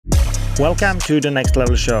Welcome to the Next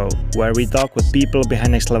Level Show, where we talk with people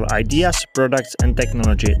behind next level ideas, products, and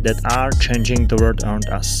technology that are changing the world around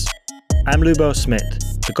us. I'm Lubo Smith,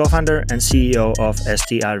 the co-founder and CEO of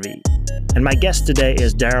STRV. And my guest today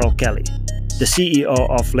is Daryl Kelly, the CEO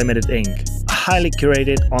of LTD.INC, a highly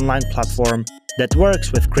curated online platform that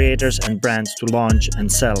works with creators and brands to launch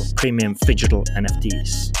and sell premium digital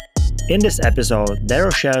NFTs. In this episode,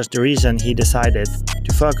 Daryl shares the reason he decided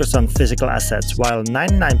to focus on physical assets while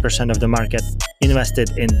 99% of the market invested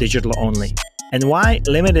in digital only, and why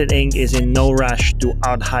LTD.INC is in no rush to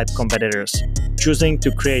out-hype competitors, choosing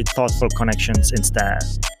to create thoughtful connections instead.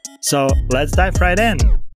 So let's dive right in.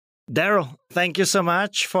 Daryl, thank you so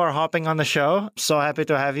much for hopping on the show. So happy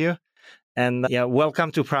to have you. And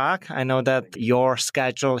welcome to Prague. I know that your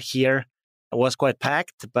schedule here was quite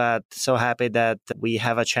packed, but so happy that we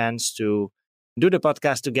have a chance to do the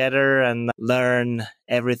podcast together and learn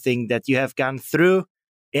everything that you have gone through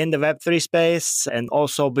in the Web3 space and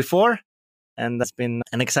also before. And that's been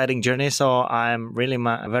an exciting journey. So I'm really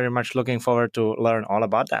very much looking forward to learn all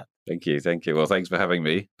about that. Thank you. Well, thanks for having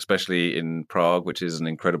me, especially in Prague, which is an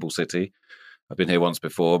incredible city. I've been here once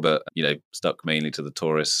before, but, stuck mainly to the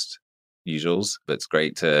tourist usuals. But it's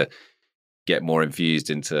great to get more infused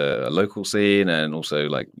into a local scene and also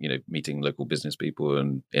meeting local business people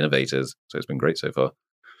and innovators. So it's been great so far.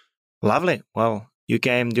 Lovely. Well, you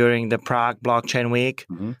came during the Prague Blockchain Week.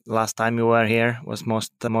 Mm-hmm. Last time you were here was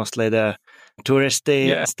mostly the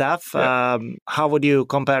touristy stuff. Yeah. How would you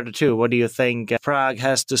compare the two? What do you think Prague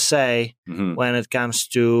has to say when it comes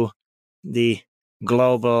to the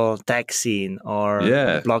global tech scene or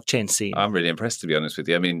blockchain scene? I'm really impressed, to be honest with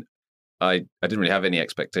you. I mean, I didn't really have any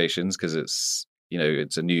expectations because it's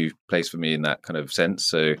a new place for me in that kind of sense.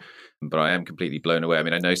 So, but I am completely blown away. I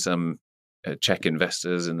mean, I know some Czech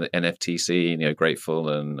investors in the NFT scene, Grateful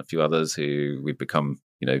and a few others who we've become,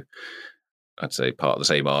 I'd say part of the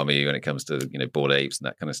same army when it comes to, Bored Apes and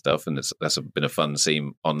that kind of stuff. And that's been a fun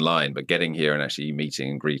scene online, but getting here and actually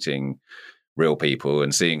meeting and greeting real people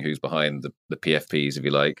and seeing who's behind the PFPs, if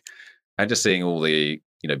you like, and just seeing all the,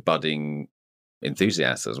 budding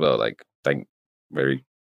enthusiasts as well. Very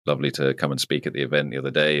lovely to come and speak at the event the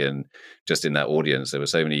other day. And just in that audience, there were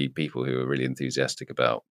so many people who were really enthusiastic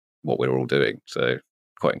about what we're all doing. So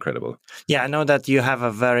quite incredible. Yeah, I know that you have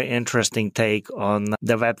a very interesting take on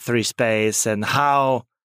the Web3 space and how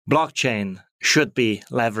blockchain should be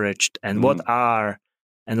leveraged and what are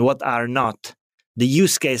not the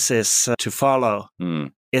use cases to follow.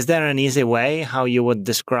 Is there an easy way how you would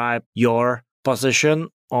describe your position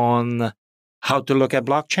on how to look at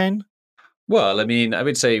blockchain? Well, I mean, I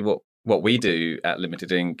would say what we do at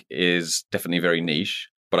LTD.INC is definitely very niche,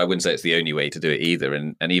 but I wouldn't say it's the only way to do it either.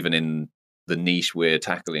 And even in the niche we're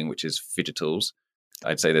tackling, which is digitals,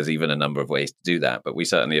 I'd say there's even a number of ways to do that. But we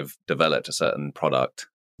certainly have developed a certain product,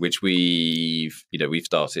 which we've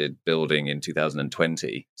started building in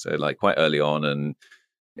 2020. So quite early on. And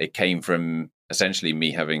it came from essentially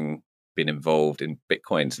me having been involved in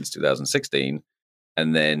Bitcoin since 2016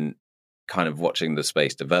 and then kind of watching the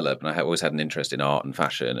space develop. And I always had an interest in art and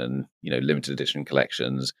fashion and, limited edition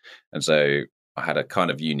collections. And so I had a kind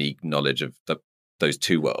of unique knowledge of those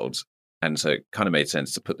two worlds. And so it kind of made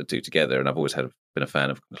sense to put the two together. And I've always been a fan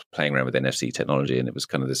of playing around with NFC technology, and it was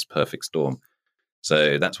kind of this perfect storm.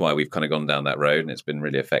 So that's why we've kind of gone down that road, and it's been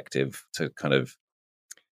really effective to kind of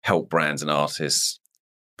help brands and artists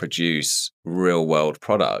produce real world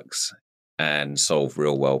products and solve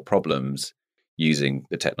real world problems using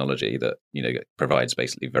the technology that, provides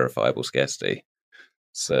basically verifiable scarcity.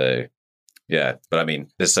 So, yeah, but I mean,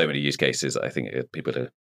 there's so many use cases. I think people have,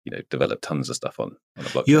 develop tons of stuff on a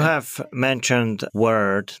blockchain. You have mentioned a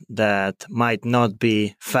word that might not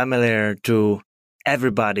be familiar to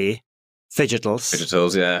everybody. Digitals.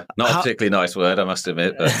 Digitals, yeah. Not a particularly nice word, I must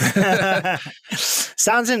admit. But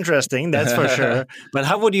sounds interesting, that's for sure. But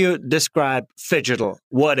how would you describe digital?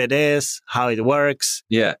 What it is, how it works?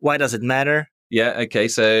 Yeah. Why does it matter? Yeah. Okay.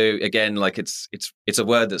 So again, it's a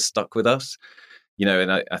word that stuck with us,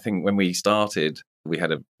 and I think when we started, we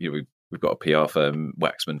had we've got a PR firm,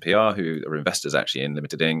 Waxman PR, who are investors actually in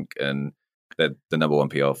LTD.INC, and they're the number one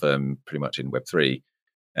PR firm pretty much in Web3.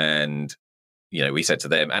 And, we said to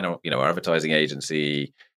them and, our advertising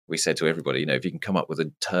agency, we said to everybody, if you can come up with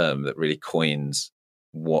a term that really coins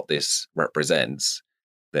what this represents,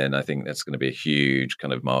 then I think that's going to be a huge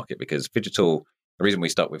kind of market, because digital, the reason we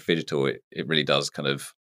stuck with digital, it really does kind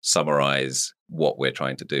of summarize what we're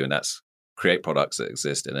trying to do. And that's create products that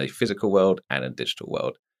exist in a physical world and a digital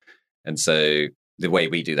world. And so the way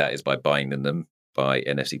we do that is by binding them by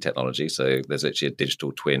NFC technology. So there's actually a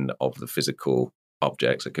digital twin of the physical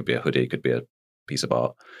objects. It could be a hoodie, it could be a piece of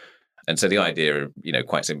art. And so the idea,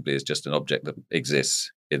 quite simply, is just an object that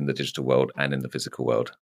exists in the digital world and in the physical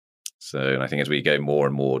world. So, and I think as we go more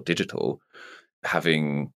and more digital,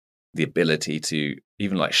 having the ability to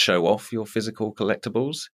even like show off your physical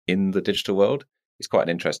collectibles in the digital world is quite an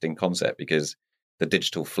interesting concept, because the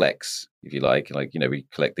digital flex, if you like, we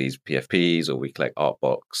collect these PFPs, or we collect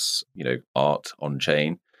Artbox, art on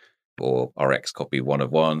chain, or RX copy one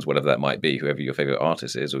of ones, whatever that might be, whoever your favorite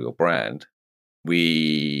artist is or your brand.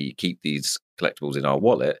 We keep these collectibles in our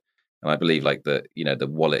wallet. And I believe the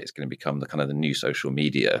wallet is going to become the kind of the new social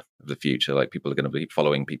media of the future. Like, people are going to be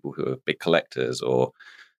following people who are big collectors, or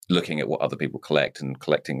looking at what other people collect and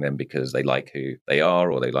collecting them because they like who they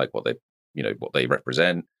are, or they like what they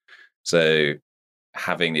represent. So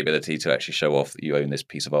having the ability to actually show off that you own this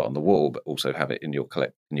piece of art on the wall, but also have it in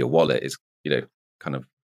your wallet, is, kind of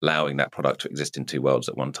allowing that product to exist in two worlds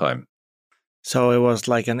at one time. So it was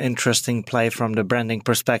like an interesting play from the branding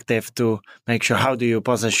perspective to make sure, how do you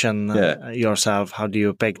position yourself? How do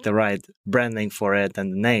you pick the right branding for it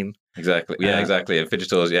and the name? Exactly. Yeah, exactly. And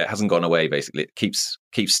Fidgetals, it hasn't gone away, basically. It keeps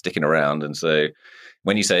sticking around. And so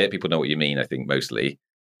when you say it, people know what you mean, I think, mostly.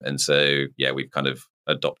 And so, we've kind of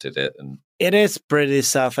adopted it. And it is pretty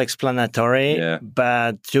self-explanatory,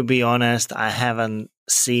 but to be honest, I haven't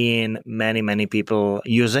seen many people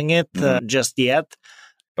using it just yet.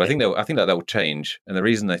 But I think that will change. And the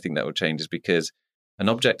reason I think that will change is because an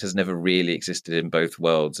object has never really existed in both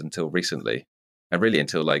worlds until recently. And really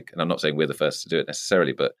until and I'm not saying we're the first to do it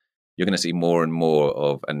necessarily, but you're going to see more and more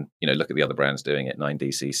of, and look at the other brands doing it,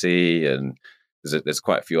 9DCC, and there's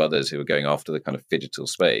quite a few others who are going after the kind of phygital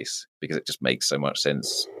space, because it just makes so much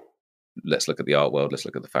sense. Let's look at the art world, let's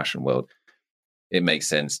look at the fashion world. It makes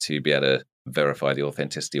sense to be able to verify the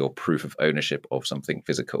authenticity or proof of ownership of something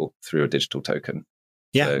physical through a digital token.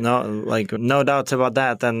 Yeah, no doubts about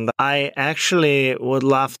that. And I actually would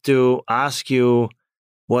love to ask you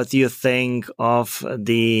what you think of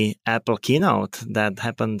the Apple keynote that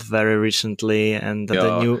happened very recently, and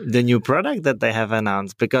the new product that they have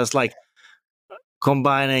announced, because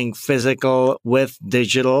combining physical with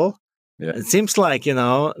digital, it seems like,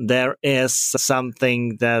 there is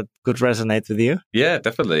something that could resonate with you. Yeah,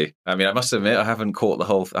 definitely. I mean, I must admit, I haven't caught the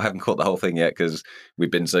whole thing yet, because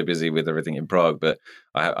we've been so busy with everything in Prague. But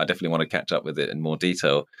I definitely want to catch up with it in more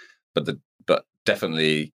detail. But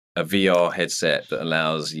definitely a VR headset that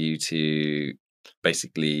allows you to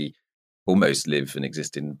basically almost live and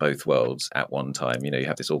exist in both worlds at one time. You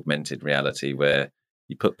have this augmented reality where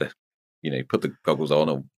you put the goggles on,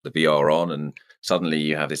 or the VR on, and suddenly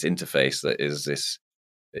you have this interface that is this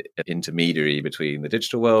intermediary between the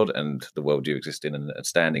digital world and the world you exist in and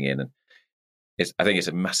standing in. And I think it's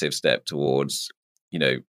a massive step towards,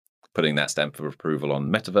 putting that stamp of approval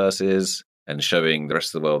on metaverses and showing the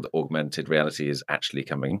rest of the world that augmented reality is actually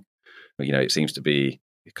coming. It seems to be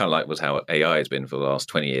kind of like was how AI has been for the last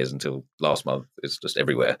 20 years until last month. It's just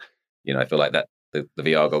everywhere. I feel like that the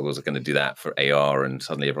VR goggles are going to do that for AR, and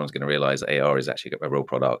suddenly everyone's going to realize that AR is actually a real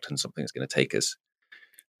product and something that's going to take us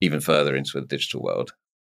even further into the digital world.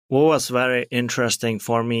 What was very interesting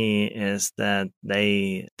for me is that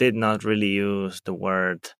they did not really use the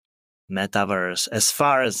word metaverse, as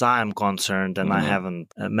far as I'm concerned, and I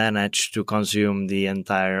haven't managed to consume the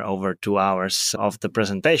entire over 2 hours of the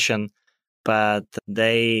presentation, but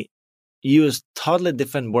they used totally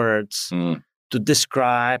different words to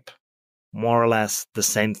describe more or less the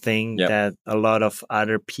same thing that a lot of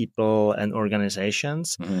other people and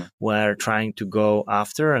organizations were trying to go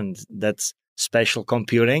after, and that's spatial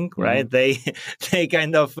computing, right? They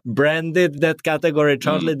kind of branded that category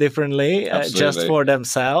totally differently just for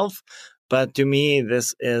themselves. But to me,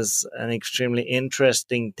 this is an extremely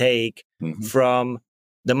interesting take from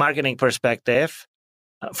the marketing perspective,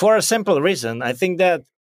 for a simple reason. I think that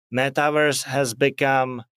metaverse has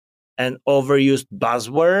become an overused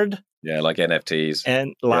buzzword. Yeah, like NFTs.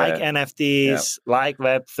 And NFTs, like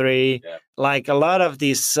Web3, like a lot of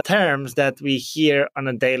these terms that we hear on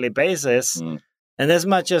a daily basis. And as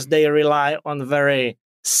much as they rely on very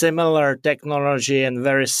similar technology and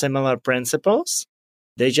very similar principles,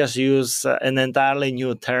 they just use an entirely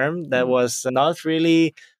new term that was not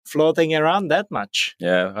really floating around that much.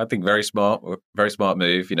 Yeah, I think very smart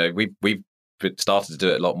move. We've started to do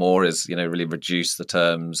it a lot more, is, really reduce the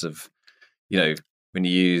terms of, when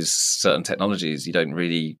you use certain technologies, no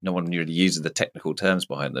one really uses the technical terms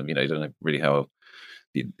behind them. You don't know really how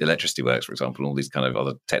the electricity works, for example, and all these kind of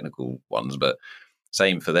other technical ones. But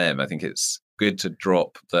same for them. I think it's good to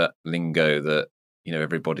drop that lingo that,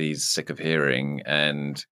 everybody's sick of hearing,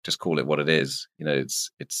 and just call it what it is.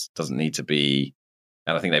 It doesn't need to be.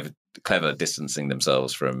 And I think they've clever distancing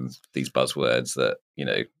themselves from these buzzwords that,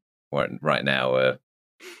 right now are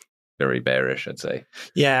very bearish, I'd say.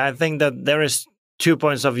 Yeah, I think that there is 2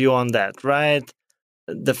 points of view on that, right?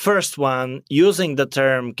 The first one, using the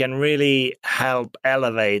term can really help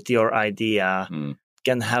elevate your idea,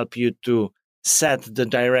 can help you to set the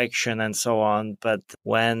direction and so on. But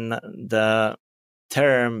when the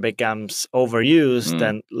term becomes overused,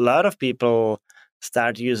 then a lot of people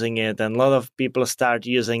start using it, and a lot of people start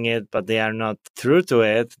using it, but they are not true to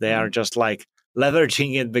it. They are just like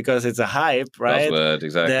leveraging it because it's a hype, right? Buzzword,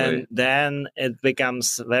 exactly. Then it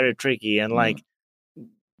becomes very tricky. And like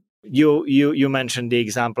you mentioned the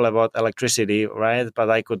example about electricity, right?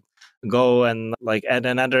 But I could go and like add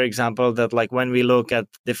another example that like when we look at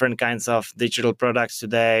different kinds of digital products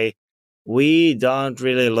today, we don't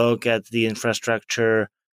really look at the infrastructure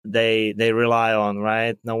they rely on,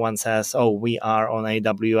 right? No one says, oh, we are on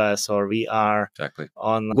AWS or we are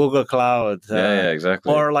on Google Cloud.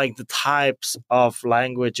 Exactly. Or like the types of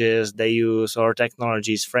languages they use or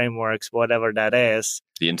technologies, frameworks, whatever that is.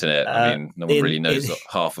 The internet, I mean, no one really knows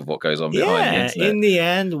half of what goes on behind the internet. In the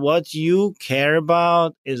end, what you care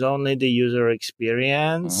about is only the user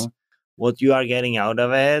experience, what you are getting out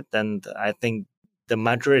of it. And I think the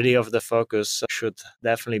majority of the focus should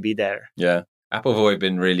definitely be there. Yeah. Apple have always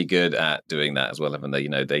been really good at doing that as well, haven't they? You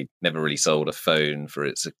know, they never really sold a phone for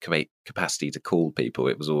its capacity to call people.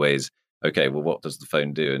 It was always, okay, well, what does the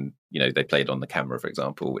phone do? And, you know, they played on the camera, for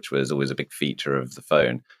example, which was always a big feature of the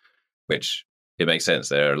phone, which it makes sense.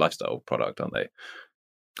 They're a lifestyle product, aren't they?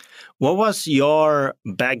 What was your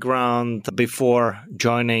background before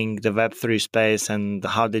joining the Web3 space, and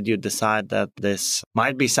how did you decide that this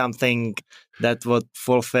might be something that would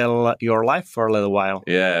fulfill your life for a little while?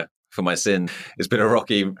 Yeah, for my sin. It's been a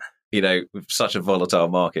rocky, you know, such a volatile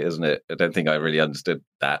market, isn't it? I don't think I really understood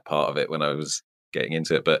that part of it when I was getting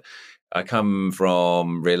into it. But I come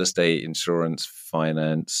from real estate, insurance,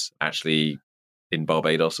 finance, actually in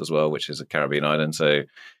Barbados as well, which is a Caribbean island. So,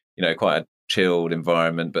 you know, quite a chilled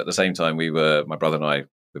environment. But at the same time, my brother and I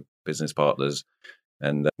were business partners,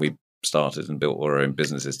 and we started and built our own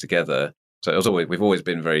businesses together. So we've always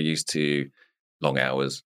been very used to long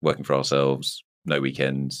hours, working for ourselves, no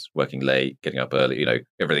weekends, working late, getting up early, you know,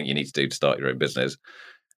 everything you need to do to start your own business.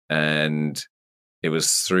 And it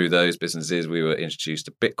was through those businesses we were introduced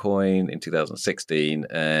to Bitcoin in 2016,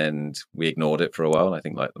 and we ignored it for a while. I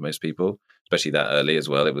think like most people, especially that early as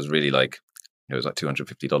well. It was really like, it was like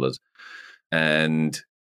 $250. And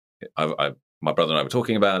my brother and I were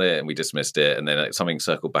talking about it, and we dismissed it. And then something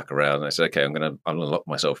circled back around, and I said, okay, I'm going to lock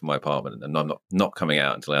myself in my apartment, and I'm not coming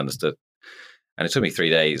out until I understood. And it took me 3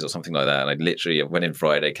 days or something like that. And I literally went in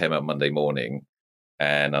Friday, came out Monday morning,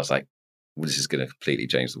 and I was like, well, this is going to completely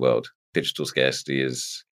change the world. Digital scarcity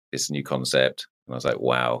is this new concept. And I was like,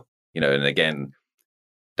 wow. You know, and again,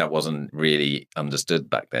 that wasn't really understood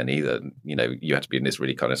back then either. You know, you had to be in this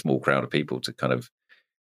really kind of small crowd of people to kind of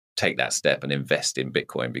take that step and invest in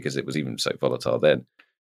Bitcoin, because it was even so volatile then.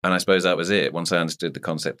 And I suppose that was it. Once I understood the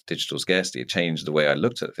concept of digital scarcity, it changed the way I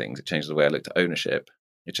looked at things. It changed the way I looked at ownership.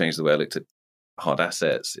 It changed the way I looked at hard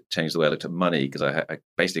assets. It changed the way I looked at money, because I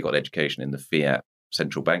basically got education in the fiat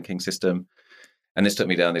central banking system. And this took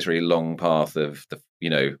me down this really long path of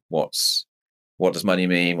what does money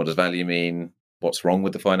mean? What does value mean? What's wrong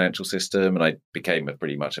with the financial system? And I became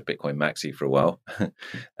pretty much a Bitcoin maxi for a while.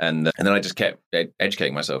 and then I just kept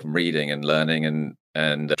educating myself and reading and learning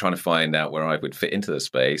and trying to find out where I would fit into the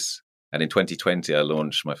space. And in 2020, I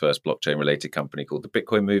launched my first blockchain related company called the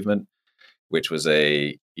Bitcoin Movement, which was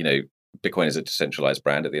Bitcoin is a decentralized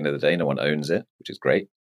brand at the end of the day. No one owns it, which is great.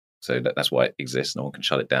 So that's why it exists. No one can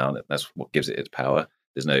shut it down. That's what gives it its power.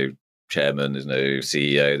 There's no chairman, there's no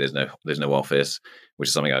CEO, there's no office, which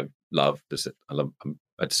is something I love. I'm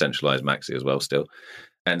a decentralized maxi as well still.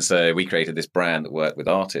 And so we created this brand that worked with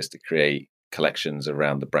artists to create collections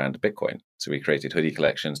around the brand of Bitcoin. So we created hoodie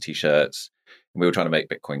collections, t-shirts, and we were trying to make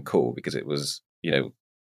Bitcoin cool, because it was,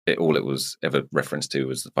 all it was ever referenced to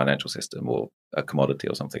was the financial system or a commodity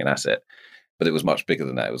or something, an asset. But it was much bigger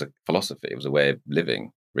than that. It was a philosophy. It was a way of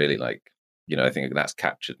living, really. I think that's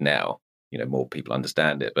captured now. More people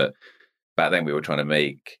understand it. But back then we were trying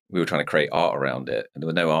to create art around it, and there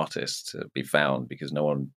were no artists to be found because no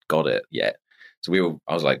one got it yet. So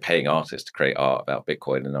I was like paying artists to create art about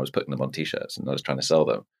Bitcoin, and I was putting them on t-shirts and I was trying to sell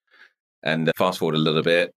them. And fast forward a little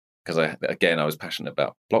bit, because I was passionate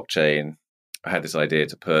about blockchain. I had this idea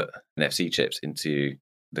to put NFC chips into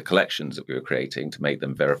the collections that we were creating to make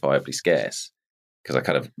them verifiably scarce, because I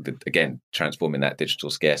kind of, again, transforming that digital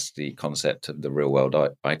scarcity concept to the real world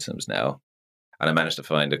items now. And I managed to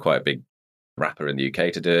find quite a big rapper in the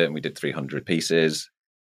UK to do it, and we did 300 pieces,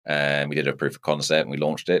 and we did a proof of concept, and we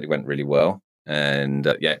launched it. It went really well. And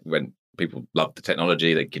when people loved the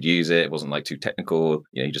technology, they could use it. It wasn't like too technical.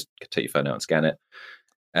 You just take your phone out and scan it.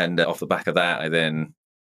 And off the back of that, I then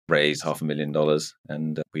raised $500,000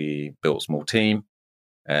 and we built a small team.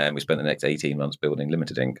 And we spent the next 18 months building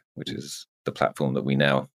Limited.INC, which is the platform that we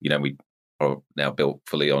now, we are now built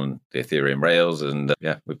fully on the Ethereum rails. And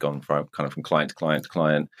we've gone from client to client to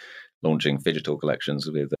client, launching digital collections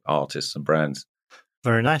with artists and brands.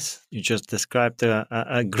 Very nice. You just described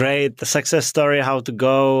a great success story, how to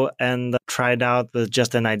go and try it out with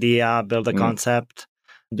just an idea, build a concept.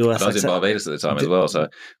 I was in Barbados at the time as well. So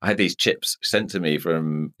I had these chips sent to me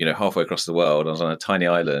from, halfway across the world. I was on a tiny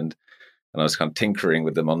island and I was kind of tinkering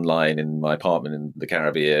with them online in my apartment in the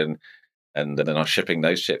Caribbean. And then I was shipping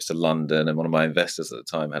those chips to London. And one of my investors at the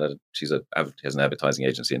time has an advertising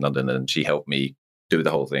agency in London, and she helped me do the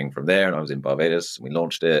whole thing from there. And I was in Barbados and we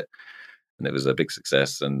launched it. And it was a big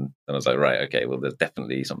success. And I was like, right, okay, well, there's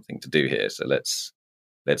definitely something to do here. So let's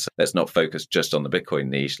not focus just on the Bitcoin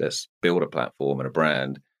niche. Let's build a platform and a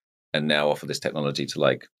brand, and now offer this technology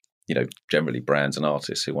to generally brands and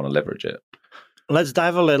artists who want to leverage it. Let's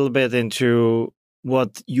dive a little bit into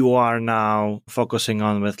what you are now focusing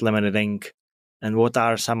on with Limited.INC, and what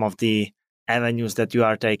are some of the avenues that you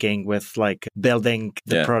are taking with building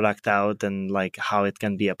the product out and how it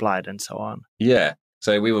can be applied and so on. Yeah.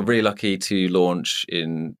 So we were really lucky to launch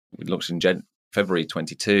in February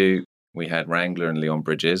 22. We had Wrangler and Leon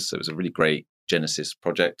Bridges. So it was a really great Genesis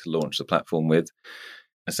project to launch the platform with.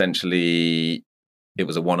 Essentially, it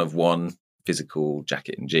was a one-of-one physical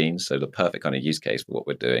jacket and jeans. So the perfect kind of use case for what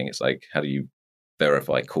we're doing. It's like, how do you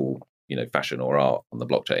verify cool, fashion or art on the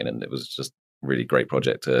blockchain? And it was just a really great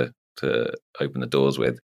project to open the doors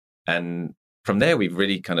with. And from there, we've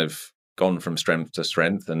really kind of gone from strength to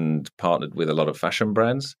strength and partnered with a lot of fashion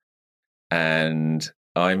brands. And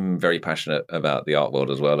I'm very passionate about the art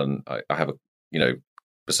world as well. And I have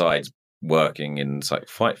besides working in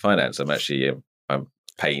finance, I'm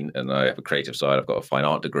paint and I have a creative side. I've got a fine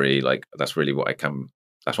art degree. That's really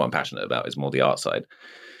that's what I'm passionate about, is more the art side.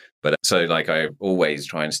 But so I always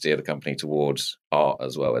try and steer the company towards art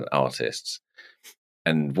as well and artists.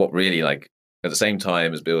 And what really at the same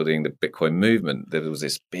time as building the Bitcoin movement, there was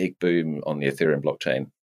this big boom on the Ethereum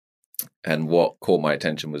blockchain. And what caught my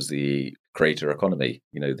attention was the creator economy,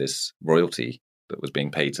 this royalty that was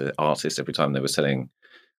being paid to artists every time they were selling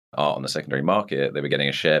art on the secondary market. They were getting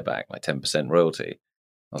a share back, 10% royalty.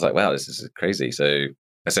 I was like, wow, this is crazy. So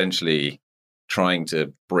essentially trying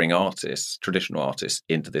to bring traditional artists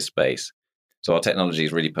into this space. So our technology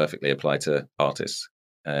is really perfectly applied to artists.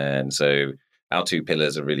 And so our two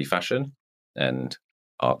pillars are really fashion and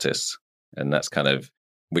artists. And that's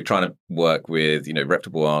we're trying to work with,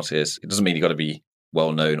 reputable artists. It doesn't mean you got to be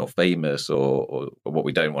well-known or famous or what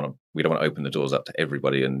we don't want to open the doors up to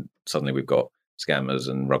everybody. And suddenly we've got scammers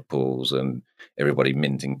and rug pulls and everybody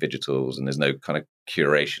minting digitals, and there's no kind of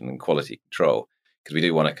curation and quality control, because we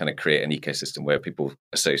do want to kind of create an ecosystem where people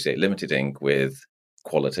associate Limited.INC with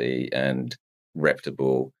quality and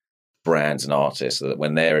reputable brands and artists, so that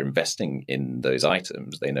when they're investing in those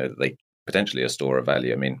items, they know that they potentially a store of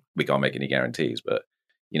value. I mean, we can't make any guarantees, but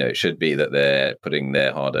it should be that they're putting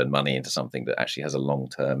their hard-earned money into something that actually has a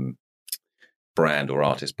long-term brand or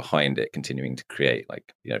artist behind it, continuing to create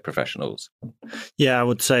professionals. Yeah, I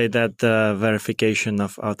would say that the verification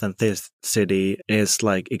of authenticity is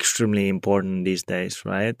extremely important these days,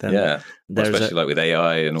 right? And especially with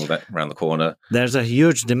AI and all that around the corner. There's a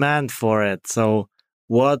huge demand for it. So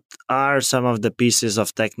what are some of the pieces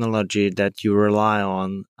of technology that you rely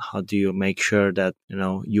on? How do you make sure that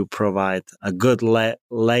you provide a good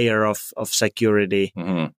layer of security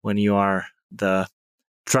when you are the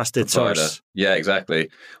trusted provider. Source? Yeah, exactly.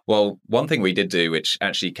 Well, one thing we did do, which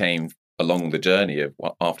actually came along the journey of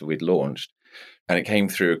after we'd launched, and it came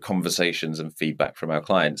through conversations and feedback from our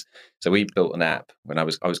clients. So we built an app when I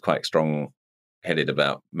was quite strong-headed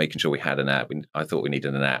about making sure we had an app. I thought we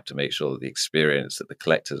needed an app to make sure that the experience that the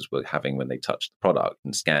collectors were having when they touched the product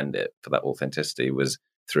and scanned it for that authenticity was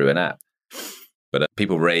through an app. But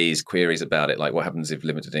people raise queries about it, like what happens if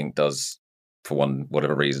Limited.INC does, for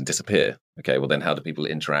whatever reason, disappear? Okay, well then how do people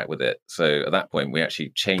interact with it? So at that point, we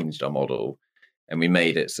actually changed our model and we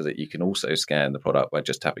made it so that you can also scan the product by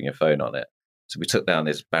just tapping your phone on it. So we took down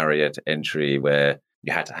this barrier to entry where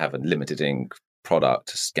you had to have a Limited.INC product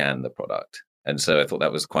to scan the product. And so I thought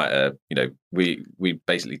that was quite we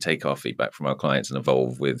basically take our feedback from our clients and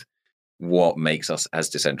evolve with what makes us as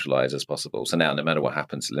decentralized as possible. So now, no matter what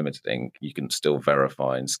happens to Limited.INC, you can still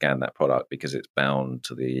verify and scan that product because it's bound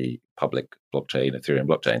to the public blockchain, Ethereum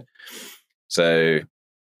blockchain. So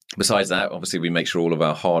besides that, obviously, we make sure all of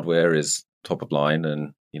our hardware is top of line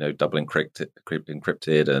and, double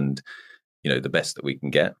encrypted and, the best that we can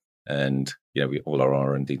get. And, all our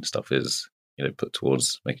R&D and stuff is, put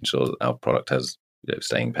towards making sure that our product has,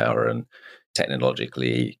 staying power and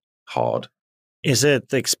technologically hard. Is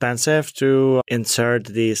it expensive to insert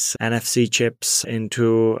these NFC chips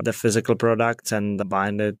into the physical products and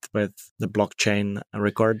bind it with the blockchain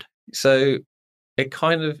record? So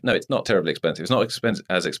no, it's not terribly expensive. It's not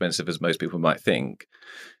as expensive as most people might think.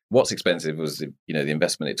 What's expensive was the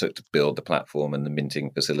investment it took to build the platform and the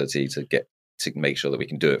minting facility to make sure that we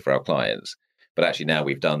can do it for our clients. But actually now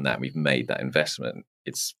we've done that, we've made that investment.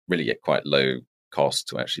 It's really at quite low cost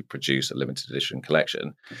to actually produce a limited edition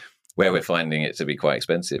collection. Where we're finding it to be quite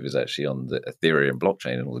expensive is actually on the Ethereum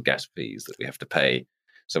blockchain and all the gas fees that we have to pay.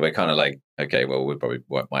 So we're kind of like, okay, well, we'll probably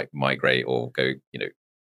might migrate or go,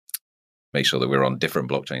 make sure that we're on different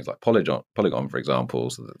blockchains like Polygon, for example,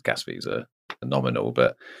 so that the gas fees are nominal.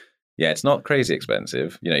 But yeah, it's not crazy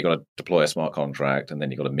expensive. You got to deploy a smart contract and then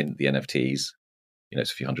you got to mint the NFTs.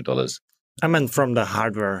 It's a few $100s. I meant from the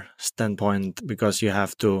hardware standpoint, because you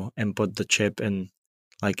have to input the chip in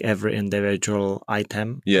like every individual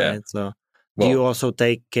item. Yeah. Right? So do you also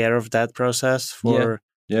take care of that process for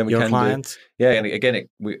your clients? Yeah. And again,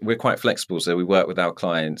 we're quite flexible. So we work with our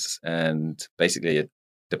clients and basically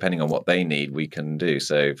depending on what they need, we can do.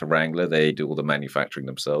 So for Wrangler, they do all the manufacturing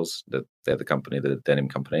themselves. They're the company, the denim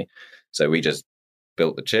company. So we just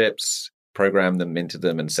built the chips, programmed them, minted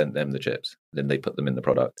them, and sent them the chips. Then they put them in the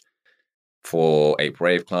product. For Ape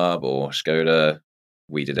Rave Club or Skoda,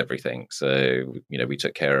 we did everything. So, we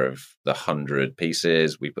took care of the 100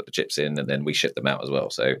 pieces, we put the chips in, and then we shipped them out as well.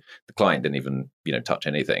 So the client didn't even, touch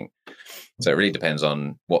anything. So it really depends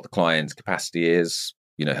on what the client's capacity is,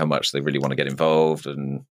 how much they really want to get involved,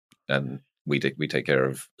 and we take care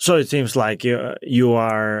of. So it seems like you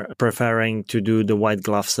are preferring to do the white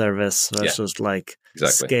glove service versus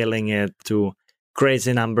scaling it to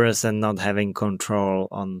crazy numbers and not having control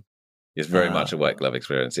on. It's very much a white glove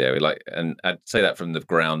experience. Yeah, and I'd say that from the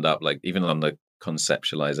ground up, like even on the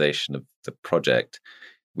conceptualization of the project,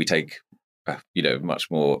 we take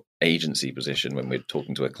much more agency position when we're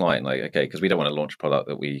talking to a client. Like, okay, because we don't want to launch a product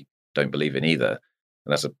that we don't believe in either,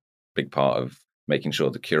 and that's a big part of making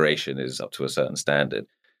sure the curation is up to a certain standard.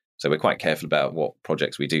 So we're quite careful about what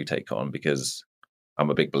projects we do take on, because I'm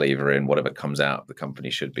a big believer in whatever comes out of the company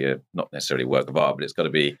should be not necessarily a work of art, but it's got to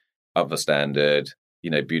be of the standard.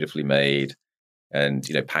 Beautifully made, and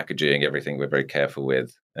packaging, everything we're very careful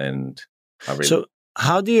with. And so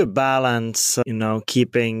how do you balance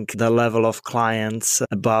keeping the level of clients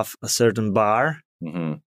above a certain bar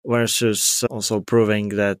versus also proving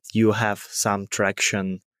that you have some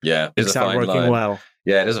traction? Things are working well.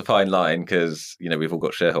 Yeah, it is a fine line, because we've all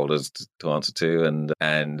got shareholders to answer to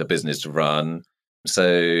and a business to run.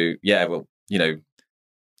 So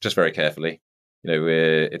just very carefully.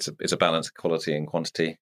 It's a balance of quality and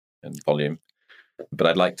quantity and volume. But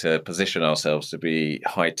I'd like to position ourselves to be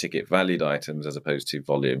high ticket valued items as opposed to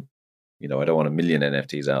volume. I don't want 1 million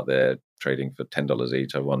NFTs out there trading for $10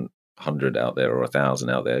 each. I want 100 out there or 1,000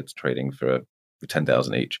 out there trading for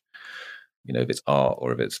 10,000 each. If it's art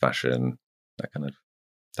or if it's fashion, that kind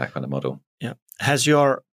of model. Yeah. Has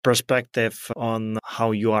your perspective on how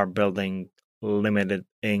you are building Limited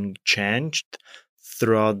Inc. changed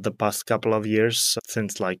throughout the past couple of years,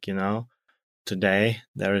 since today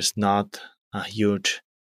there is not a huge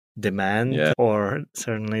demand, or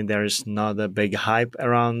certainly there is not a big hype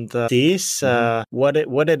around these? What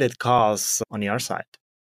did it cause on your side?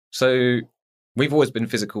 So we've always been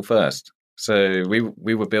physical first. So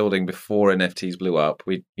we were building before NFTs blew up.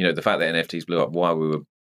 The fact that NFTs blew up while we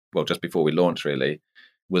were, just before we launched, really,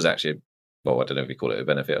 was actually, I don't know if you call it a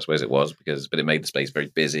benefit. I suppose it was, but it made the space very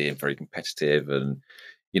busy and very competitive, and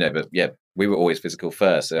we were always physical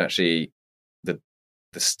first. So actually,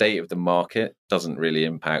 the state of the market doesn't really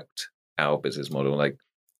impact our business model. Like,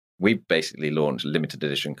 we basically launched limited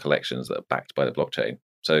edition collections that are backed by the blockchain.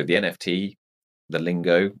 So the NFT, the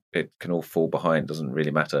lingo, it can all fall behind. Doesn't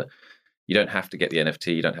really matter. You don't have to get the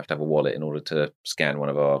NFT. You don't have to have a wallet in order to scan one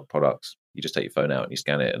of our products. You just take your phone out and you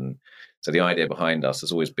scan it. And so the idea behind us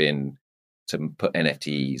has always been to put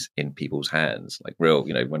NFTs in people's hands. Like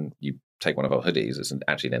when you take one of our hoodies, it's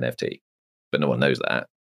actually an NFT, but no one knows that.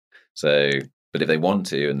 So, but if they want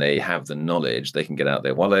to and they have the knowledge, they can get out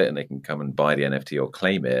their wallet and they can come and buy the NFT or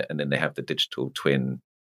claim it. And then they have the digital twin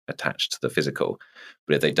attached to the physical.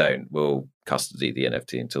 But if they don't, we'll custody the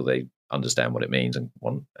NFT until they understand what it means and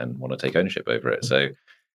want to take ownership over it. So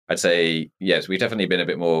I'd say, yes, we've definitely been a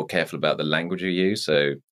bit more careful about the language we use.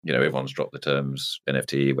 So, everyone's dropped the terms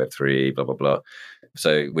NFT, Web3, blah, blah, blah.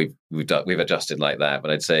 So we've adjusted like that.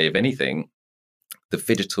 But I'd say, if anything, the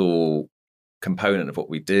phygital component of what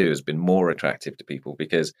we do has been more attractive to people,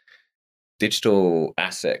 because digital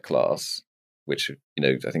asset class, which,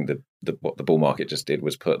 I think what the bull market just did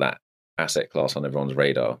was put that asset class on everyone's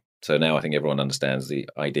radar. So now I think everyone understands the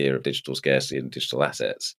idea of digital scarcity and digital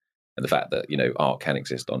assets, and the fact that, art can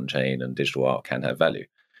exist on chain and digital art can have value.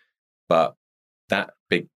 But that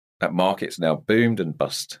market's now boomed and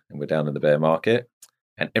bust, and we're down in the bear market,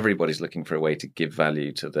 and everybody's looking for a way to give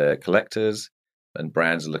value to their collectors, and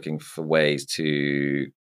brands are looking for ways to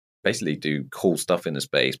basically do cool stuff in the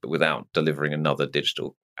space, but without delivering another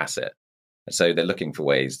digital asset. And so they're looking for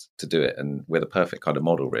ways to do it. And we're the perfect kind of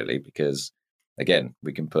model, really, because, again,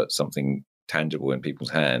 we can put something tangible in people's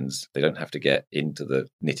hands. They don't have to get into the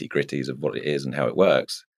nitty gritties of what it is and how it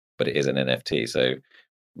works, but it is an NFT. So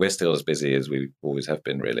we're still as busy as we always have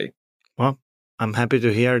been, really. Well, I'm happy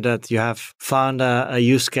to hear that you have found a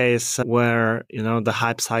use case where, the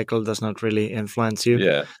hype cycle does not really influence you.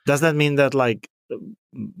 Yeah. Does that mean that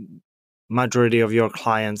majority of your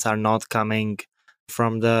clients are not coming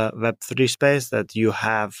from the Web3 space, that you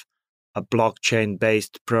have a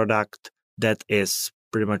blockchain-based product that is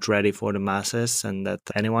pretty much ready for the masses and that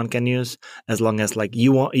anyone can use, as long as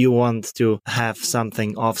you want to have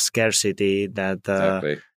something of scarcity that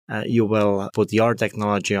Exactly. You will put your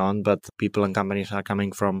technology on, but people and companies are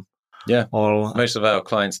coming from all. Most of our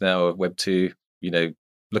clients now are Web2,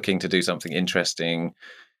 looking to do something interesting,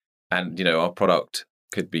 and our product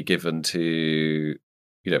could be given to,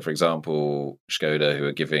 for example, Skoda, who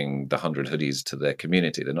are giving the 100 hoodies to their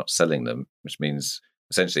community. They're not selling them, which means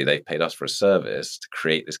essentially they've paid us for a service to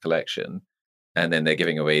create this collection, and then they're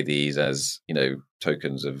giving away these as,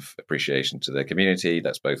 tokens of appreciation to their community.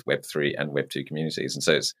 That's both Web3 and Web2 communities. And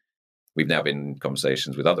so we've now been in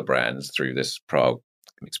conversations with other brands through this Prague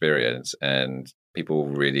experience, and people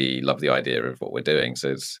really love the idea of what we're doing.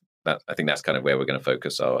 So I think that's kind of where we're going to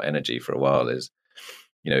focus our energy for a while, is,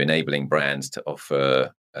 enabling brands to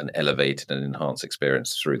offer an elevated and enhanced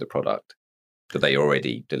experience through the product that they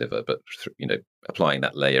already deliver, but applying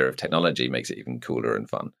that layer of technology makes it even cooler and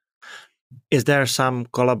fun. Is there some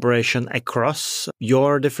collaboration across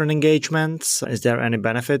your different engagements? Is there any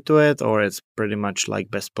benefit to it, or it's pretty much like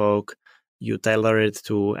bespoke? You tailor it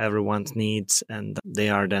to everyone's needs and they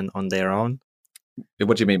are then on their own?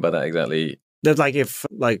 What do you mean by that exactly? That if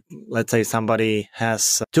let's say somebody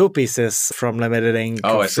has two pieces from Limited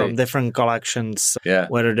Inc. from different collections,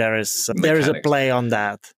 whether there is a play on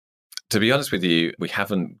that. To be honest with you, we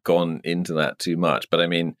haven't gone into that too much, but I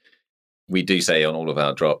mean, we do say on all of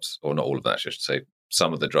our drops, or not all of that, I should say,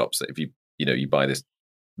 some of the drops, that if you buy this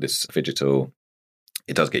phygital,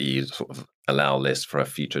 it does get you sort of allow list for a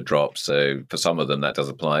future drop. So for some of them, that does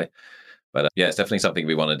apply. But it's definitely something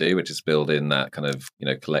we want to do, which is build in that kind of,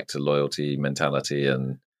 collector loyalty mentality.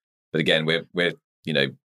 But again, we've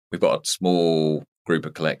got a small group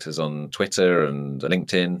of collectors on Twitter and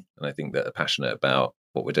LinkedIn, and I think that are passionate about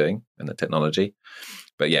what we're doing and the technology.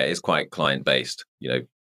 But it's quite client based.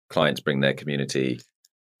 Clients bring their community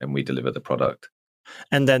and we deliver the product.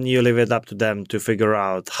 And then you leave it up to them to figure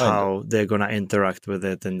out how they're going to interact with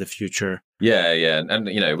it in the future. Yeah. And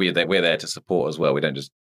we're there to support as well. We don't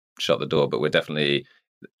just shut the door, but we're definitely,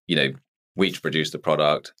 we each produce the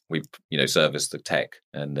product, we, service the tech,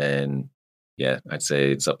 and then, I'd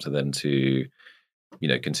say it's up to them to,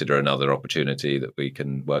 consider another opportunity that we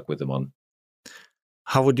can work with them on.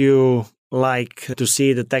 How would you like to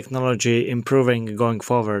see the technology improving going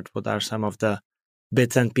forward? What are some of the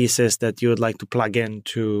bits and pieces that you would like to plug in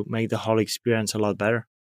to make the whole experience a lot better?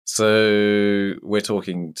 So we're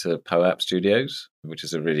talking to POAP Studios, which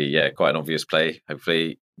is a really, quite an obvious play.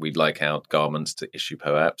 Hopefully we'd like our garments to issue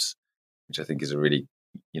POAPs, which I think is a really,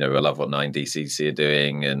 I love what 9DCC are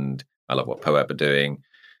doing, and I love what POAP are doing.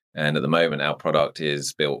 And at the moment, our product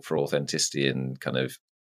is built for authenticity and kind of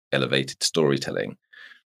elevated storytelling.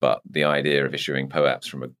 But the idea of issuing POAPs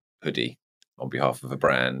from a hoodie on behalf of a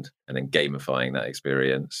brand and then gamifying that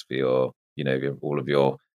experience for your, all of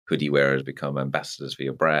your hoodie wearers become ambassadors for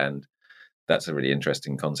your brand. That's a really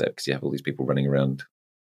interesting concept, because you have all these people running around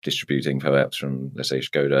distributing POAPs from, let's say,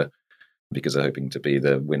 Skoda, because they're hoping to be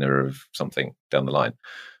the winner of something down the line.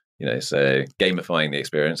 So gamifying the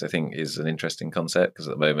experience, I think, is an interesting concept, because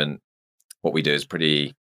at the moment, what we do is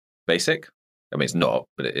pretty basic. I mean, it's not,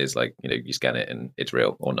 but it is like, you scan it and it's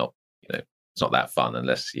real or not. It's not that fun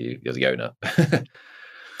unless you're the owner.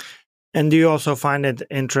 And do you also find it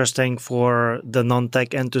interesting for the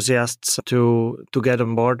non-tech enthusiasts to get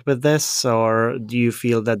on board with this? Or do you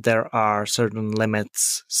feel that there are certain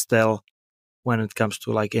limits still when it comes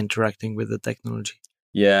to interacting with the technology?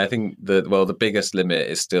 Yeah, I think the biggest limit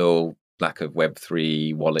is still lack of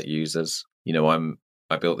Web3 wallet users. You know,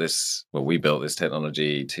 we built this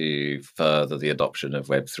technology to further the adoption of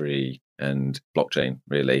Web3 and blockchain,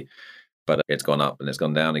 really. But it's gone up and it's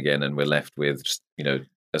gone down again, and we're left with just,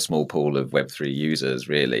 a small pool of Web3 users,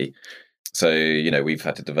 really. So, we've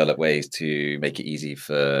had to develop ways to make it easy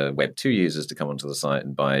for Web2 users to come onto the site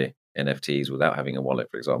and buy NFTs without having a wallet,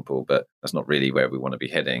 for example. But that's not really where we want to be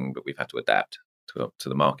heading, but we've had to adapt to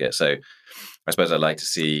the market. So I suppose I'd like to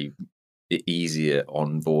see it easier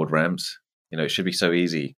on board ramps. It should be so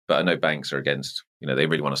easy. But I know banks are against, they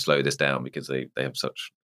really want to slow this down because they have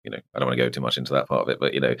such, I don't want to go too much into that part of it,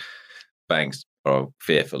 but, banks are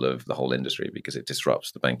fearful of the whole industry because it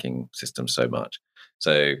disrupts the banking system so much.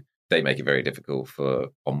 So they make it very difficult for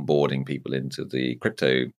onboarding people into the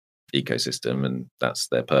crypto ecosystem, and that's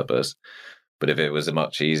their purpose. But if it was a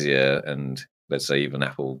much easier, and let's say even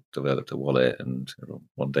Apple developed a wallet and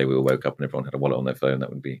one day we all woke up and everyone had a wallet on their phone,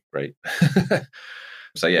 that would be great.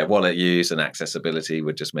 So yeah, wallet use and accessibility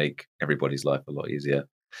would just make everybody's life a lot easier.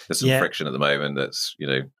 There's some friction at the moment that's,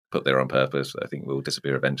 put there on purpose. I think will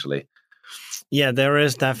disappear eventually. Yeah, there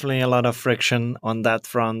is definitely a lot of friction on that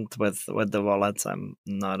front with the wallets. I'm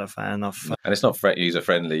not a fan of, and it's not user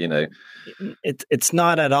friendly. It's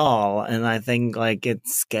not at all, and I think like it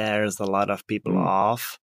scares a lot of people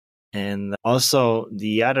off. And also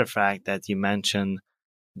the other fact that you mentioned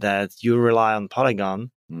that you rely on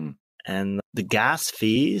Polygon and the gas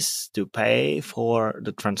fees to pay for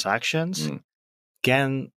the transactions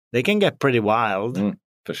can get pretty wild.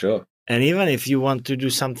 For sure. And even if you want to do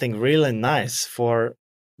something really nice for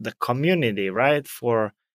the community, right?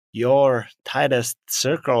 For your tightest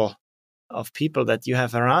circle of people that you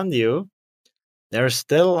have around you, there's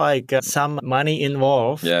still like some money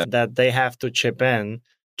involved that they have to chip in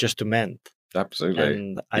just to mint. Absolutely.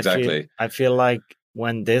 And I feel like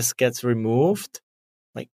when this gets removed,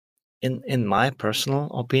 like in my personal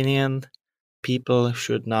opinion, people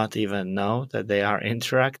should not even know that they are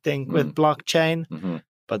interacting with blockchain.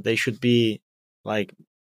 But they should be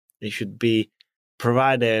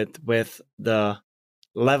provided with the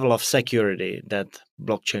level of security that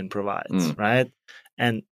blockchain provides, right?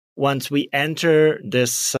 And once we enter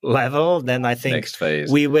this level, then I think next phase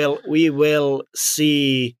we will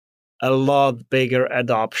see a lot bigger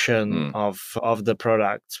adoption of the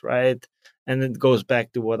products, right? And it goes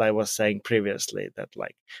back to what I was saying previously, that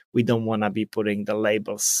like we don't want to be putting the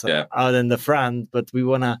labels out in the front, but we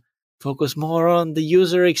want to focus more on the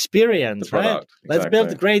user experience, right? Exactly. Let's build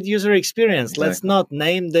a great user experience. Exactly. Let's not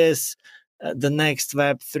name this the next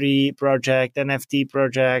Web3 project, NFT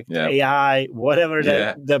project, AI, whatever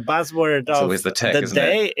the buzzword of the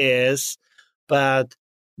day is. But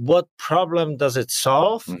what problem does it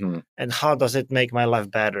solve, and how does it make my life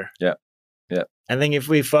better? Yeah. I think if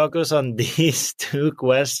we focus on these two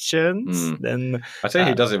questions, then I tell you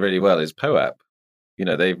who does it really well is POAP.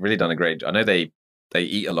 They've really done a great. I know they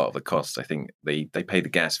eat a lot of the costs. I think they pay the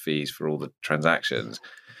gas fees for all the transactions.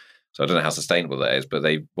 So I don't know how sustainable that is, but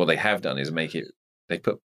what they have done is they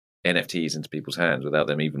put NFTs into people's hands without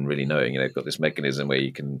them even really knowing. They've got this mechanism where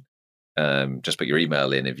you can just put your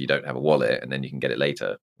email in if you don't have a wallet, and then you can get it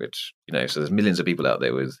later, which, so there's millions of people out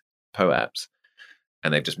there with POAPs,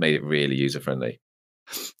 and they've just made it really user-friendly.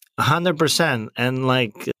 100%. And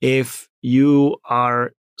like, if you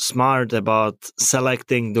are smart about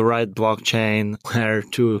selecting the right blockchain where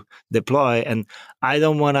to deploy, and I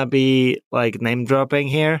don't want to be like name dropping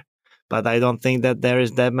here, but I don't think that there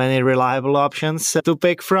is that many reliable options to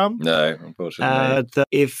pick from. No, unfortunately.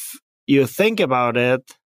 If you think about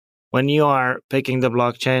it, when you are picking the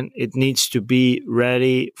blockchain, it needs to be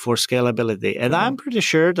ready for scalability. And I'm pretty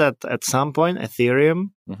sure that at some point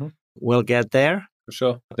Ethereum will get there. For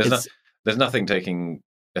sure. There's nothing taking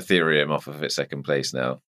Ethereum off of its second place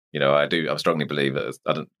now. I strongly believe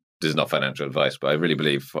that. This is not financial advice, but I really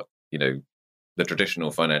believe, the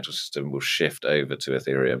traditional financial system will shift over to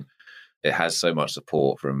Ethereum. It has so much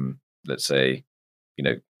support from, let's say,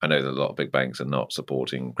 I know that a lot of big banks are not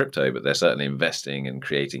supporting crypto, but they're certainly investing and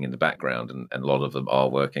creating in the background. And a lot of them are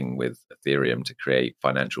working with Ethereum to create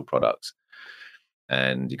financial products.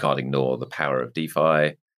 And you can't ignore the power of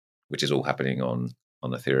DeFi, which is all happening on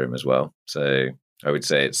Ethereum as well. So I would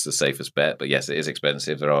say it's the safest bet. But yes, it is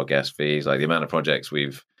expensive. There are gas fees. Like the amount of projects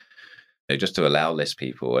we've, just to allow list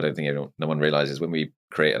people, I don't think no one realizes when we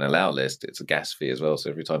create an allow list, it's a gas fee as well. So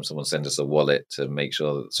every time someone sends us a wallet to make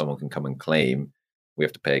sure that someone can come and claim, we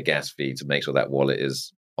have to pay a gas fee to make sure that wallet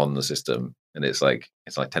is on the system. And it's like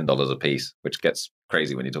 $10 a piece, which gets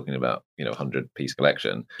crazy when you're talking about, 100-piece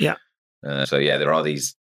collection. Yeah. So there are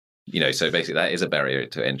these So basically that is a barrier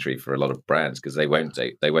to entry for a lot of brands because they won't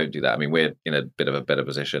do that. I mean, we're in a bit of a better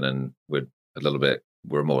position and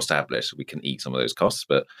we're more established. We can eat some of those costs,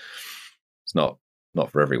 but it's not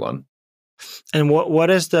for everyone. And what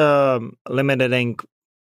is the Limited Inc.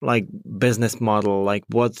 like business model? Like,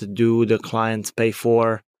 what do the clients pay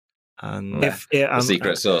for? And the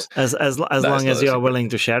secret sauce, as long as you are willing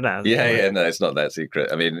to share that. No, it's not that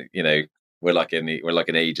secret. I mean, we're like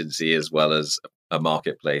an agency as well as a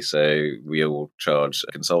marketplace. So we all charge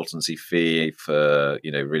a consultancy fee for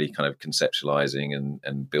really kind of conceptualizing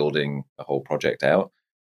and building a whole project out.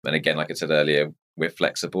 And again, like I said earlier, we're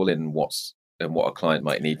flexible in what a client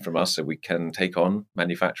might need from us, so we can take on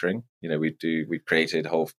manufacturing. We've created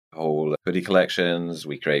whole hoodie collections.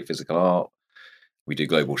 We create physical art. We do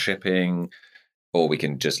global shipping, or we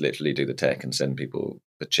can just literally do the tech and send people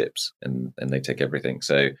the chips and they take everything.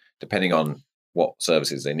 So depending on what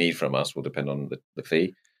services they need from us will depend on the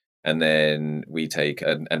fee. And then we take,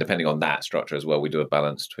 and depending on that structure as well, we do a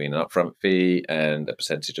balance between an upfront fee and a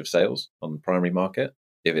percentage of sales on the primary market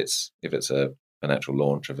if it's an actual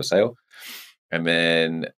launch of a sale. And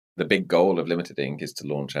then the big goal of Limited Inc. is to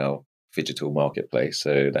launch our phygital marketplace.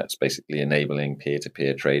 So that's basically enabling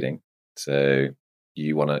peer-to-peer trading. So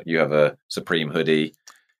you have a Supreme hoodie,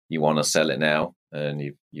 you want to sell it now, and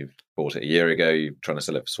you've bought it a year ago, you're trying to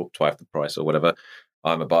sell it for twice the price or whatever.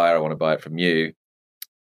 I'm a buyer, I want to buy it from you.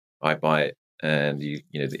 I buy it, and the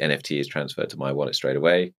NFT is transferred to my wallet straight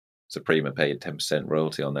away. Supreme are paid 10%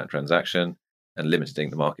 royalty on that transaction, and Limited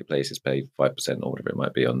Inc. the marketplace is paid 5% or whatever it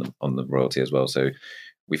might be on the royalty as well. So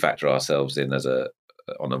we factor ourselves in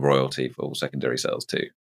on a royalty for all secondary sales too.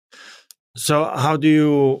 So how do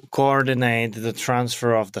you coordinate the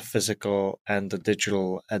transfer of the physical and the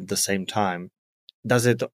digital at the same time? Does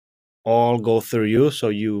it all go through you? So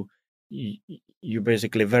you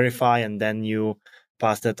basically verify and then you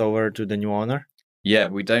pass that over to the new owner? Yeah,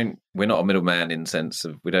 we're not a middleman in the sense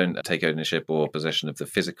of we don't take ownership or possession of the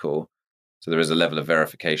physical. So there is a level of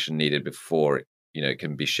verification needed before it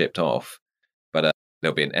can be shipped off. But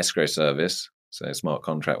there'll be an escrow service. So a smart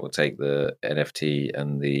contract will take the NFT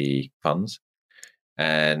and the funds.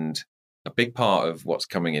 And a big part of what's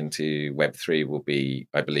coming into Web3 will be,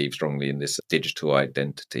 I believe strongly in this digital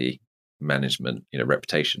identity management,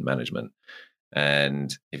 reputation management.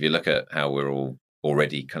 And if you look at how we're all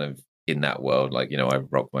already kind of in that world, like, I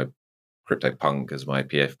rock my CryptoPunk as my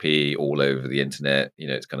PFP all over the internet,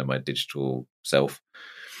 it's kind of my digital self.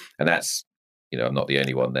 And that's, I'm not the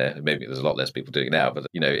only one there. Maybe there's a lot less people doing it now, but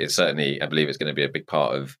it's certainly, I believe it's going to be a big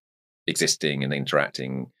part of existing and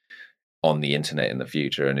interacting on the internet in the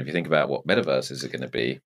future. And if you think about what metaverses are going to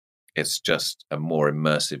be, it's just a more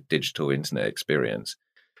immersive digital internet experience.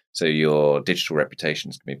 So your digital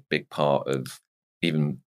reputation is going to be a big part of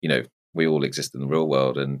even, we all exist in the real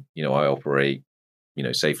world, and, I operate,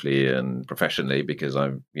 safely and professionally because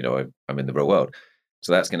I'm in the real world.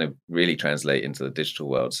 So that's going to really translate into the digital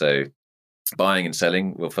world. So buying and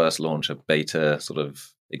selling, we'll first launch a beta sort of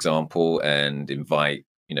example and invite,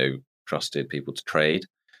 trusted people to trade,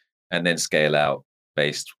 and then scale out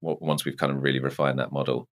once we've kind of really refined that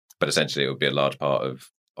model. But essentially, it would be a large part of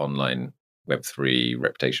online Web3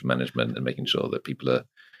 reputation management and making sure that people are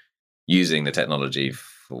using the technology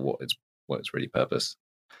for what its really purpose.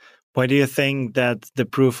 Why do you think that the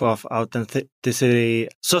proof of authenticity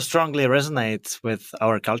so strongly resonates with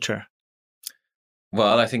our culture?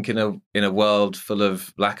 Well, I think in a world full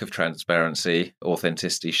of lack of transparency,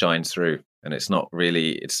 authenticity shines through, and it's not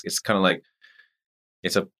really. It's kind of like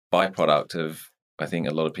it's a byproduct of, I think,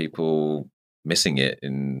 a lot of people missing it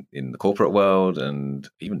in the corporate world and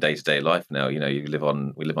even day-to-day life now. We live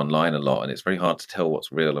online a lot, and it's very hard to tell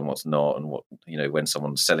what's real and what's not, and what when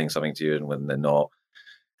someone's selling something to you and when they're not.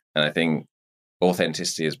 And I think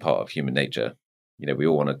authenticity is part of human nature. We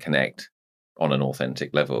all want to connect on an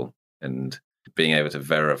authentic level, and being able to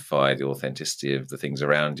verify the authenticity of the things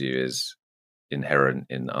around you is inherent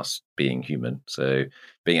in us being human. So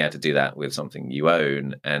being able to do that with something you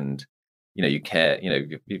own and, you care,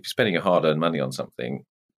 if you're spending your hard-earned money on something,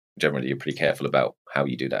 generally you're pretty careful about how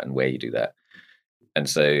you do that and where you do that. And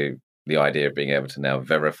so the idea of being able to now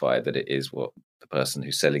verify that it is what the person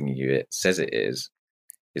who's selling you it says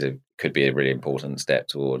it could be a really important step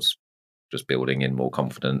towards just building in more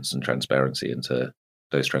confidence and transparency into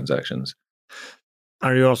those transactions.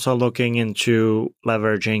 Are you also looking into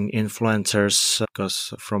leveraging influencers?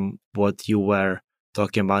 Because from what you were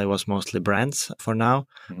talking about, it was mostly brands for now,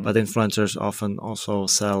 but influencers often also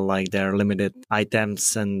sell like their limited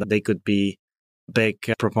items, and they could be big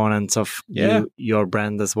proponents of your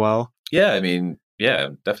brand as well. Yeah, I mean,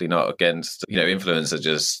 definitely not against, influencers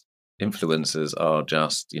just influencers are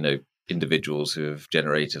just, individuals who have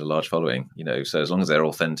generated a large following, so as long as they're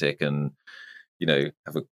authentic and,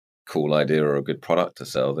 have a cool idea or a good product to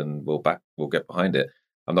sell, then we'll get behind it.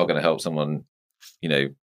 I'm not going to help someone,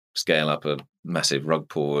 scale up a massive rug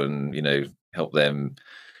pull and, help them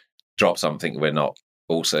drop something we're not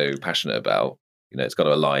also passionate about. It's got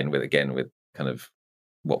to align with kind of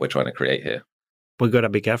what we're trying to create here. We got to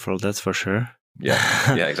be careful, that's for sure.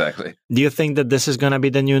 Yeah, exactly. Do you think that this is going to be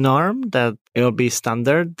the new norm, that it'll be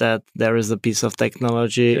standard, that there is a piece of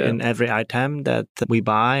technology in every item that we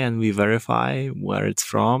buy and we verify where it's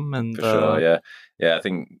from? And for sure, yeah. Yeah, I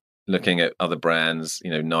think looking at other brands,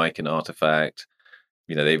 Nike and Artifact,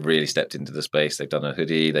 they've really stepped into the space. They've done a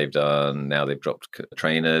hoodie, now they've dropped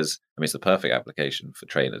trainers. I mean, it's the perfect application for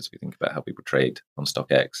trainers. If you think about how people trade on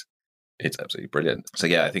StockX, it's absolutely brilliant. So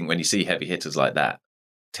yeah, I think when you see heavy hitters like that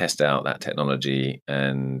test out that technology,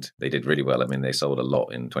 and they did really well. I mean, they sold a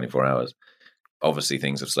lot in 24 hours. Obviously,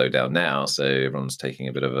 things have slowed down now, so everyone's taking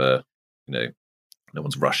a bit of a, no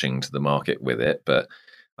one's rushing to the market with it. But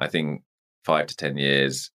I think 5 to 10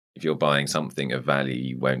 years, if you're buying something of value,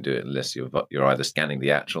 you won't do it unless you're either scanning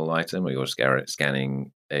the actual item or you're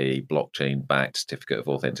scanning a blockchain-backed certificate of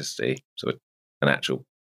authenticity, so an actual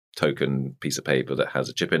token piece of paper that has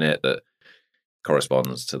a chip in it that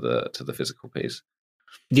corresponds to the physical piece.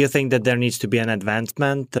 Do you think that there needs to be an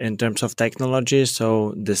advancement in terms of technology,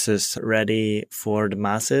 so this is ready for the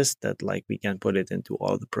masses, that like we can put it into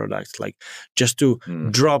all the products, like just to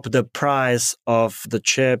drop the price of the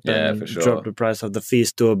chip and drop the price of the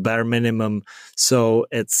fees to a bare minimum, so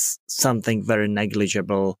it's something very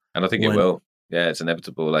negligible? And I think it will. Yeah, it's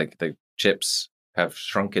inevitable. Like the chips have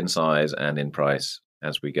shrunk in size and in price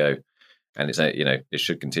as we go, and it's it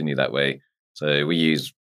should continue that way. So we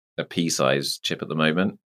use a pea-size chip at the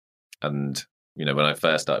moment, and when I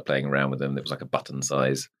first started playing around with them, it was like a button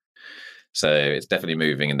size. So it's definitely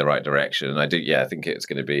moving in the right direction. I think it's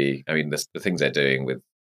going to be. I mean, the things they're doing with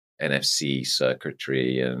NFC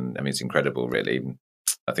circuitry, and I mean, it's incredible, really.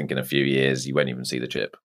 I think in a few years you won't even see the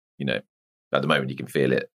chip. At the moment you can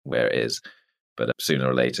feel it where it is, but sooner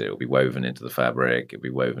or later it will be woven into the fabric. It'll be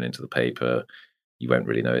woven into the paper. You won't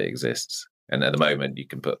really know it exists. And at the moment, you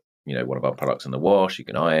can put one of our products in the wash, you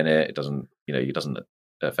can iron it. It doesn't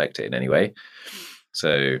affect it in any way.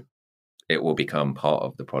 So it will become part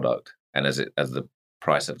of the product. And as the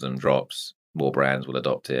price of them drops, more brands will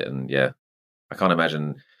adopt it. And yeah, I can't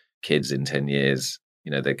imagine kids in 10 years,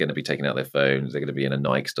 they're going to be taking out their phones. They're going to be in a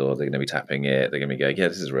Nike store. They're going to be tapping it. They're going to be going, yeah,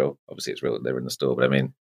 this is real. Obviously it's real that they're in the store, but I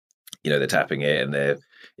mean, they're tapping it and they're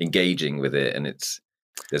engaging with it. And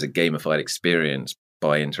there's a gamified experience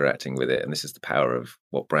by interacting with it, and this is the power of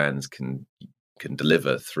what brands can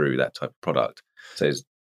deliver through that type of product. So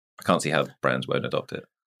I can't see how brands won't adopt it.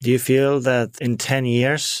 Do you feel that in 10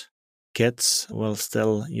 years, kids will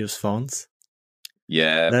still use phones?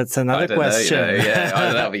 Yeah, that's another question.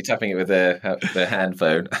 They'll be tapping it with their hand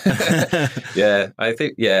phone. Yeah, I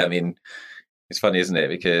think. Yeah, I mean, it's funny, isn't it?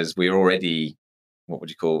 Because we're already, what would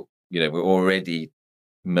you call? We're already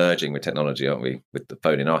merging with technology, aren't we, with the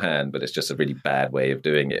phone in our hand? But it's just a really bad way of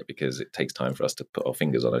doing it because it takes time for us to put our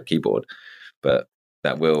fingers on a keyboard. But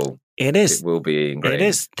it will be ingrained. It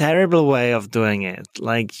is terrible way of doing it.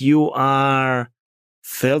 Like you are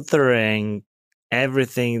filtering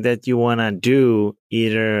everything that you want to do,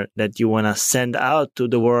 either that you want to send out to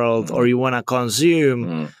the world or you want to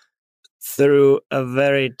consume through a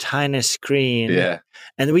very tiny screen. Yeah.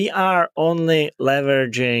 And we are only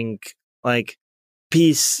leveraging like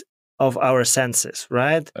piece of our senses,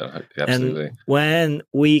 right? Absolutely. And when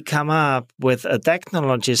we come up with a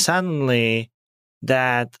technology suddenly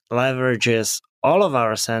that leverages all of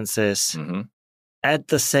our senses at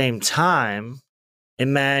the same time,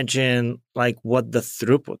 imagine like what the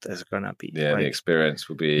throughput is going to be. Yeah, like, the experience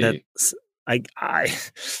will be...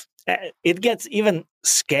 it gets even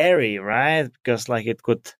scary, right? Because like it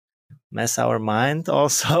could mess our mind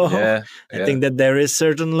also. I think that there is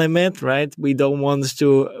certain limit, right? We don't want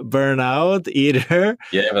to burn out either.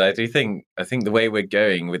 Yeah, but I think the way we're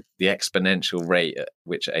going with the exponential rate at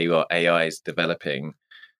which AI is developing,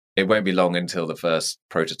 it won't be long until the first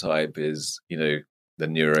prototype is, the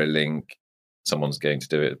Neuralink. Someone's going to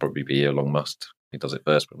do it. It'll probably be Elon Musk. He does it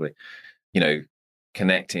first, probably.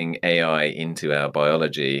 Connecting AI into our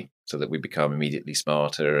biology so that we become immediately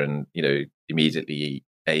smarter and, immediately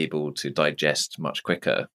able to digest much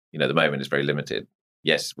quicker. At the moment it's very limited.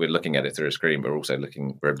 Yes, we're looking at it through a screen, but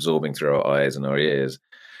we're absorbing through our eyes and our ears,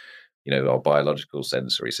 our biological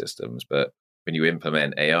sensory systems. But when you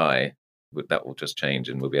implement AI, that will just change,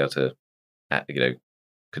 and we'll be able to,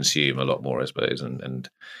 consume a lot more, I suppose, and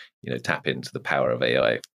tap into the power of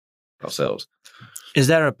AI ourselves. Is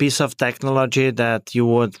there a piece of technology that you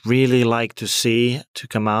would really like to see to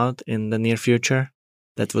come out in the near future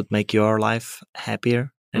that would make your life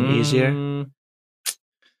happier and easier?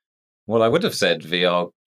 Well, I would have said VR,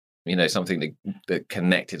 something that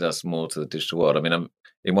connected us more to the digital world. I mean,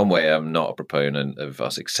 in one way, I'm not a proponent of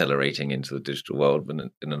us accelerating into the digital world, but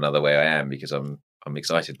in another way, I am, because I'm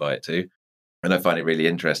excited by it too. And I find it really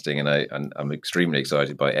interesting, and I'm extremely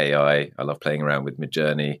excited by AI. I love playing around with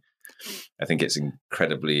Midjourney. I think it's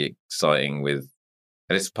incredibly exciting and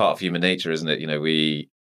it's part of human nature, isn't it? We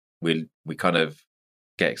kind of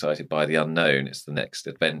get excited by the unknown. It's the next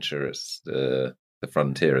adventure. It's the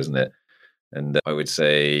frontier, isn't it? And I would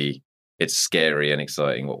say it's scary and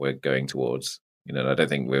exciting what we're going towards. I don't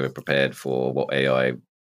think we're prepared for what AI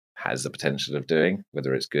has the potential of doing,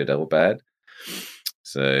 whether it's good or bad.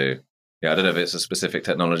 So, yeah, I don't know if it's a specific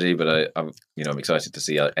technology, but I'm excited to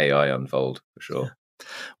see AI unfold for sure.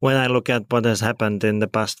 When I look at what has happened in the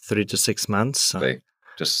past 3 to 6 months,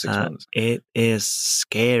 just 6 months, it is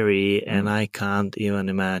scary, and I can't even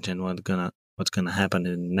imagine what's gonna happen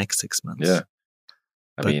in the next 6 months. Yeah,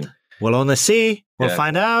 but we'll only see. We'll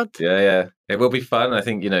find out. Yeah, it will be fun. I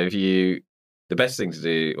think the best thing to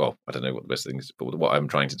do. Well, I don't know what the best thing is, but what I'm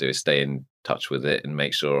trying to do is stay in touch with it and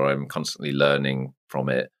make sure I'm constantly learning from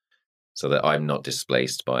it, so that I'm not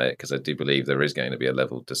displaced by it. Because I do believe there is going to be a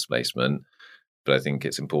level of displacement. But I think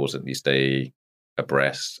it's important you stay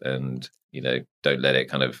abreast and, don't let it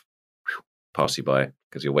kind of pass you by,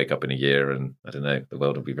 because you'll wake up in a year and, I don't know, the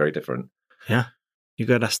world will be very different. Yeah, you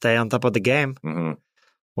got to stay on top of the game. Mm-hmm.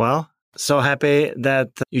 Well, so happy that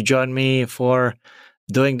you joined me for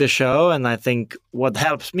doing the show. And I think what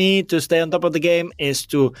helps me to stay on top of the game is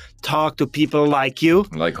to talk to people like you.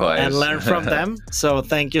 Likewise. And learn from them. So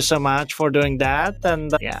thank you so much for doing that.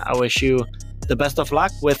 And I wish you the best of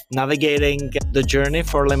luck with navigating the journey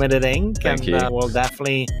for Limited.INC. Thank you. We'll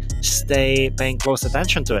definitely stay paying close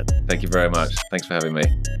attention to it. Thank you very much. Thanks for having me.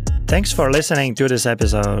 Thanks for listening to this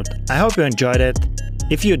episode. I hope you enjoyed it.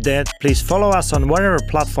 If you did, please follow us on whatever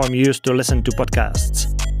platform you use to listen to podcasts.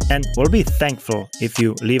 And we'll be thankful if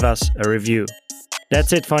you leave us a review.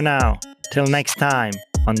 That's it for now. Till next time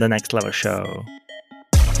on The Next Level Show.